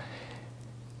 people.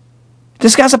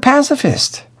 This guy's a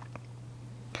pacifist.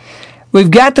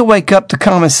 We've got to wake up to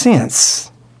common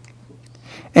sense.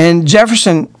 And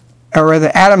Jefferson, or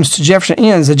rather Adams to Jefferson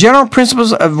ends, the general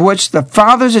principles of which the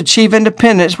fathers achieved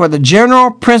independence were the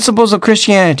general principles of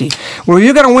Christianity. Well,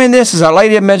 you're going to win this as Our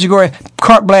Lady of Medjugorje,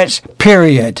 carte blanche,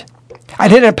 period. I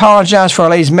didn't apologize for Our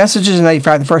Lady's messages and they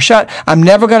fired the first shot. I'm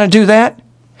never going to do that.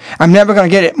 I'm never going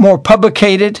to get it more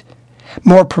publicated,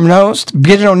 more pronounced,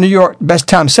 get it on New York Best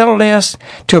Time Seller list,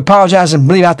 to apologize and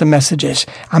bleed out the messages.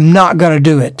 I'm not going to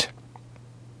do it.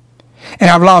 And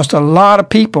I've lost a lot of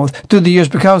people through the years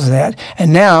because of that.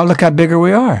 And now, look how bigger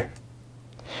we are.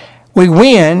 We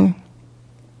win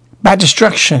by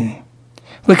destruction.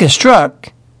 We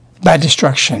construct by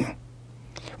destruction.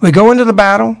 We go into the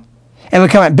battle, and we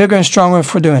come out bigger and stronger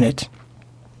for doing it.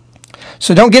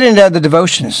 So don't get into other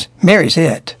devotions. Mary's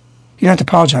it. You don't have to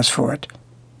apologize for it.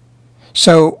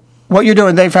 So what you're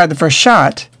doing, they fired the first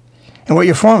shot, and what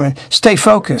you're forming, stay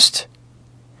focused.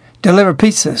 Deliver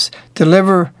pizzas.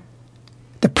 Deliver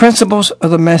the principles of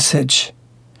the message.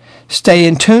 Stay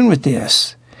in tune with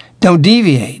this. Don't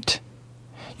deviate.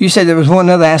 You said there was one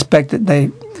other aspect that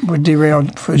they were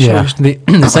derailed for the show.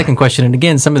 The second question, and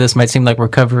again, some of this might seem like we're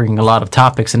covering a lot of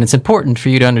topics, and it's important for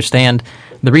you to understand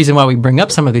the reason why we bring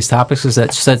up some of these topics is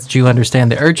that you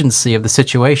understand the urgency of the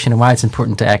situation and why it's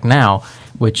important to act now,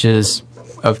 which is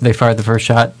they fired the first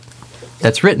shot.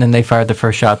 That's written, and they fired the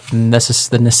first shot.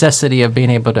 The necessity of being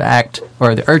able to act,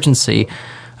 or the urgency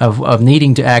of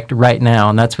needing to act right now,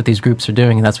 and that's what these groups are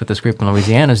doing, and that's what this group in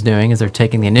Louisiana is doing, is they're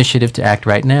taking the initiative to act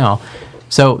right now.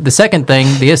 So the second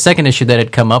issue that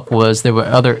had come up was there were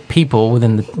other people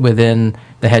within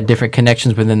that had different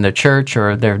connections within their church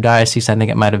or their diocese, I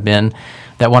think it might have been,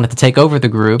 that wanted to take over the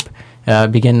group,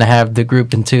 begin to have the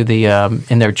group into the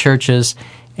in their churches,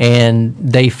 and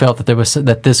they felt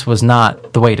that this was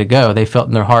not the way to go. They felt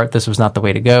in their heart this was not the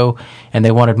way to go, and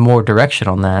they wanted more direction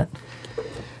on that.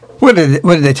 What did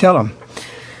they tell them?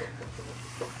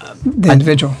 The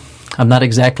individual. I'm not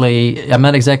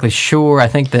exactly sure. I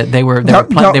think that they were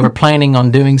planning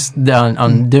on changing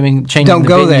don't the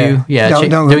go venue. There. Yeah,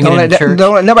 don't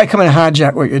let nobody come and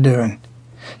hijack what you're doing.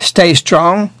 Stay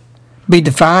strong, be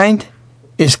defined,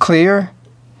 is clear.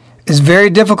 It's very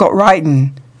difficult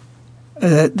writing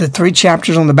the 3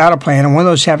 chapters on the battle plan, and one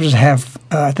of those chapters have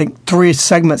I think 3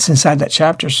 segments inside that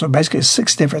chapter. So basically, it's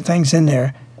 6 different things in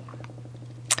there.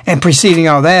 And preceding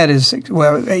all that is,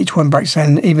 well, each one breaks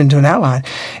down even to an outline.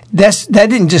 That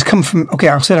didn't just come from, okay,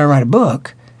 I'll sit down and write a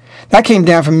book. That came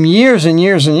down from years and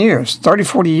years and years, 30,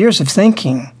 40 years of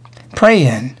thinking,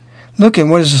 praying,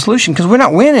 looking, what is the solution? Because we're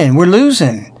not winning, we're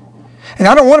losing. And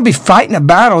I don't want to be fighting a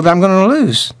battle that I'm going to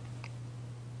lose.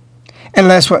 And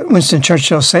that's what Winston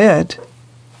Churchill said,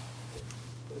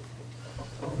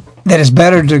 that it's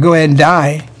better to go ahead and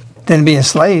die than be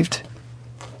enslaved.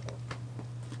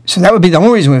 So that would be the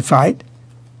only reason we fight.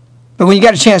 But when you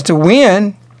got a chance to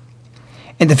win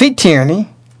and defeat tyranny,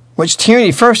 which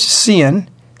tyranny first is sin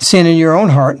in your own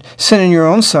heart, sin in your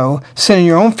own soul, sin in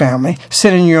your own family,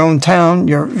 sin in your own town,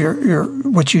 your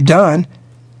what you've done,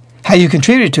 how you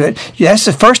contributed to it. That's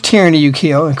the first tyranny you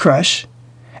kill and crush.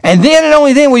 And then and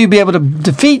only then will you be able to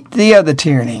defeat the other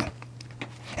tyranny.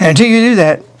 And until you do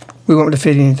that, we won't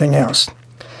defeat anything else.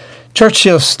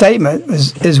 Churchill's statement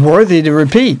is worthy to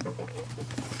repeat.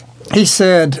 He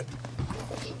said,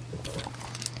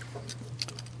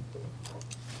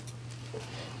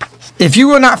 if you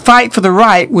will not fight for the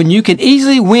right when you could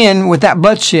easily win without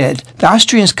bloodshed, the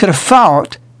Austrians could have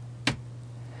fought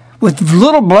with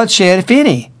little bloodshed, if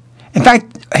any. In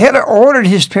fact, Hitler ordered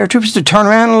his paratroopers to turn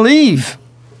around and leave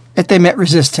if they met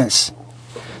resistance.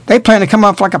 They planned to come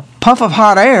off like a puff of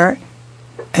hot air,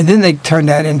 and then they turned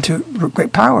that into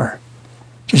great power.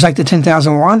 Just like the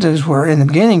 10,000 Rwandans were in the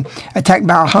beginning, attacked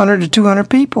by 100 to 200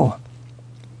 people.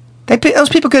 Those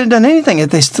people could have done anything if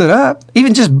they stood up,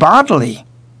 even just bodily.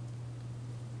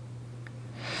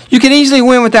 You can easily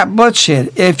win without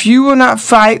bloodshed. If you will not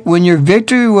fight when your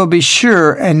victory will be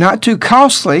sure and not too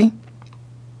costly,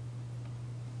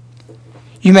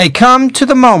 you may come to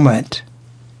the moment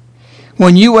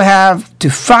when you will have to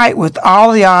fight with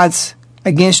all the odds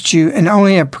against you and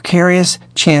only a precarious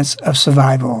chance of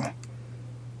survival.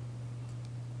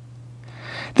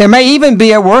 There may even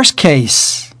be a worse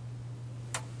case.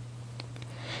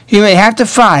 You may have to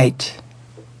fight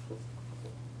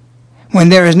when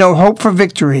there is no hope for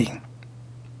victory,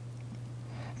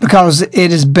 because it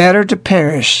is better to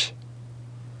perish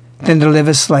than to live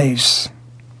as slaves.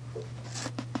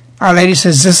 Our Lady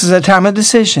says this is a time of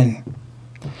decision.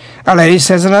 Our Lady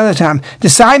says another time,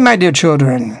 decide, my dear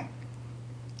children.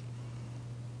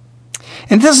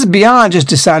 And this is beyond just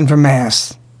deciding for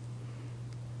Mass.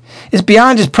 It's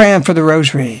beyond just praying for the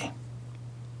rosary.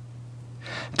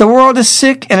 The world is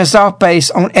sick and is off base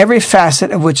on every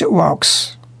facet of which it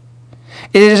walks.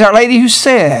 It is Our Lady who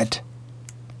said,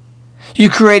 you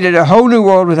created a whole new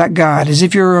world without God, as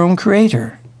if you were your own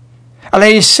creator. Our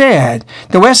Lady said,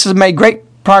 the West has made great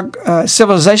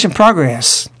civilization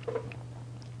progress,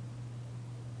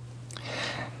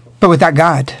 but without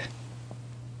God.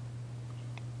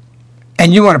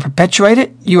 And you want to perpetuate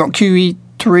it? You want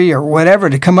QE3 or whatever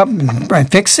to come up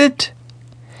and fix it?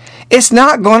 It's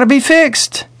not going to be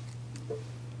fixed.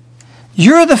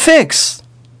 You're the fix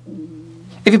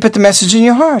if you put the message in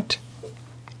your heart.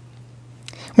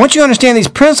 Once you understand these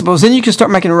principles, then you can start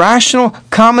making rational,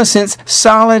 common sense,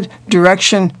 solid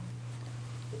direction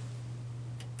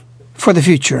for the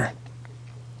future.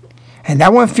 And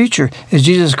that one future is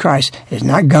Jesus Christ. It's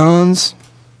not guns.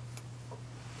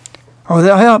 Oh,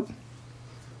 they'll help.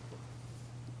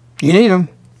 You need them.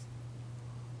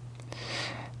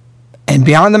 And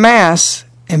beyond the Mass,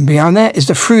 and beyond that, is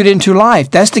the fruit into life.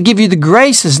 That's to give you the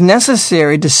graces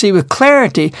necessary to see with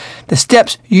clarity the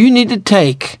steps you need to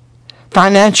take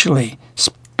financially,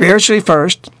 spiritually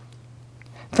first,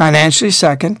 financially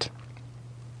second,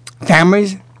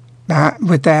 families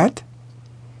with that,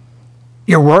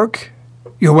 your work,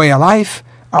 your way of life,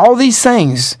 all these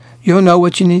things, you'll know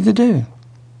what you need to do.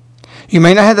 You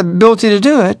may not have the ability to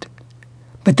do it,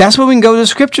 but that's when we can go to the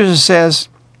Scriptures and says,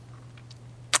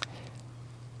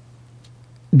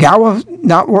 God will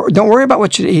not. Don't worry about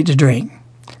what you eat to drink.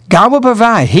 God will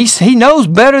provide. He knows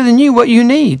better than you what you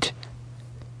need.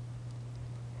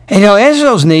 And He'll answer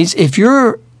those needs if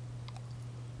you're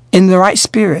in the right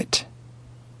spirit.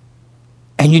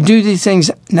 And you do these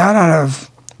things not out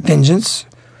of vengeance,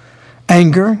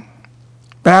 anger,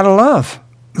 but out of love.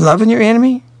 Loving your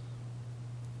enemy.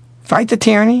 Fight the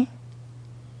tyranny.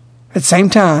 At the same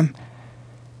time,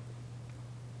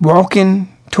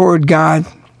 walking toward God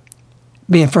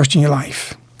being first in your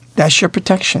life. That's your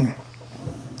protection.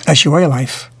 That's your way of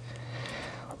life.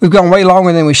 We've gone way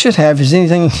longer than we should have. Is there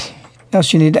anything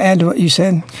else you need to add to what you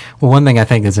said? Well, one thing I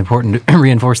think is important to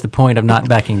reinforce the point of not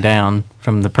backing down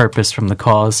from the purpose, from the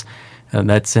cause.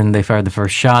 That's in They Fired the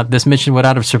First Shot. This mission would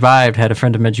not have survived had a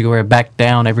Friend of Medjugorje backed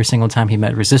down every single time he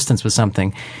met resistance with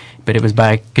something. But it was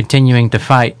by continuing to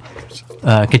fight,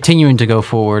 continuing to go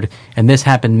forward. And this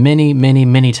happened many, many,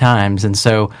 many times. And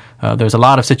so there's a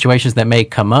lot of situations that may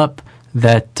come up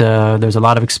that there's a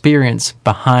lot of experience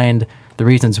behind the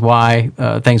reasons why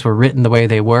things were written the way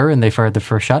they were, and They Fired the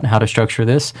First Shot, and how to structure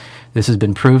this. This has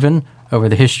been proven over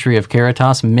the history of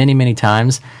Caritas many, many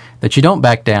times, that you don't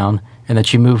back down and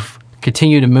that you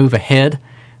continue to move ahead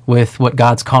with what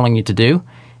God's calling you to do.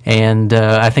 And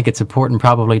I think it's important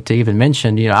probably to even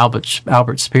mention,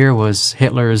 Albert Speer was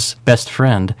Hitler's best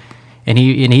friend, and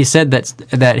he said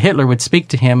that Hitler would speak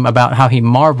to him about how he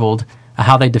marveled at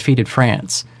how they defeated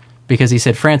France, because he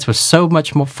said France was so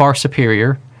much far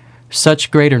superior, such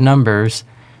greater numbers,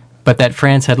 but that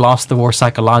France had lost the war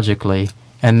psychologically,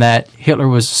 and that Hitler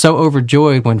was so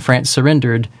overjoyed when France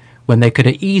surrendered, when they could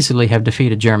easily have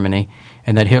defeated Germany,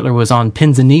 and that Hitler was on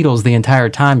pins and needles the entire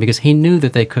time because he knew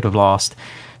that they could have lost.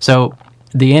 So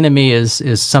the enemy is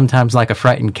sometimes like a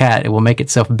frightened cat. It will make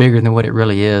itself bigger than what it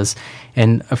really is.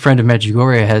 And a Friend of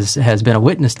Medjugorje has been a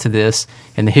witness to this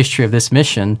in the history of this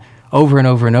mission over and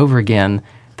over and over again,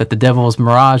 that the devil's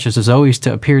mirage is always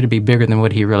to appear to be bigger than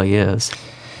what he really is.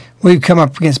 We've come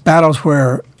up against battles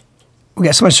where we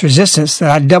got so much resistance that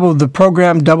I doubled the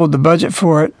program, doubled the budget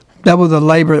for it, doubled the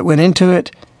labor that went into it,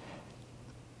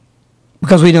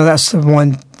 because we know that's the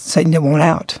one Satan didn't want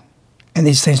out. And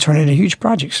these things turn into huge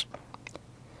projects,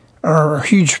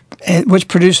 which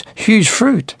produce huge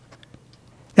fruit.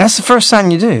 That's the first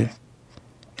sign you do.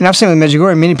 And I've seen with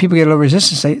Medjugorje, many people get a little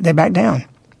resistance, they back down.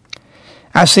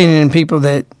 I've seen it in people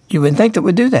that you wouldn't think that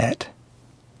would do that.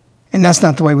 And that's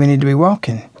not the way we need to be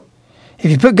walking.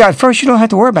 If you put God first, you don't have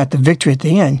to worry about the victory at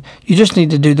the end. You just need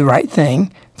to do the right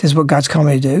thing. This is what God's called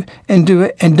me to do. And do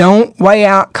it. And don't weigh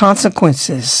out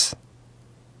consequences.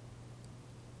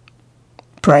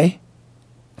 Pray.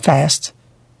 Fast.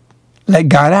 Let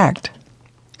God act.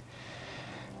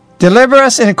 Deliver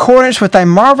us in accordance with thy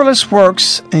marvelous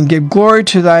works, and give glory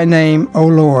to thy name, O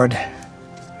Lord.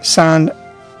 Signed,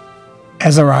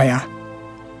 Azariah.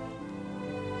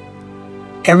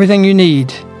 Everything you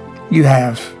need, you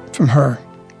have from her,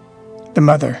 the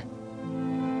mother.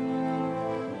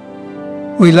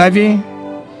 We love you.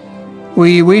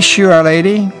 We wish you, Our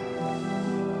Lady.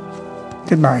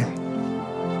 Goodbye.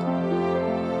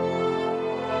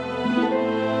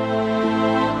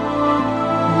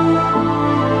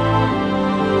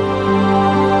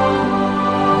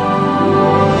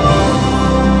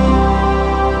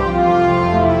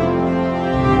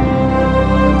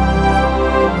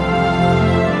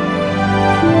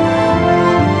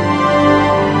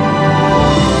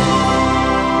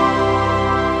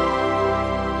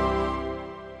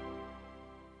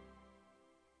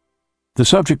 The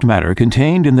subject matter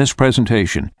contained in this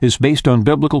presentation is based on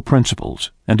biblical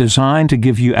principles and designed to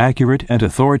give you accurate and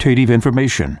authoritative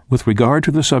information with regard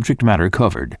to the subject matter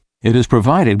covered. It is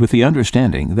provided with the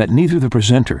understanding that neither the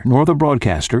presenter nor the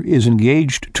broadcaster is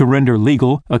engaged to render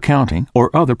legal, accounting, or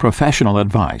other professional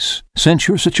advice. Since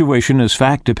your situation is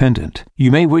fact-dependent, you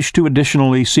may wish to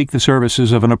additionally seek the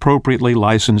services of an appropriately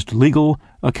licensed legal,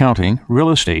 accounting,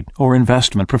 real estate, or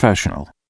investment professional.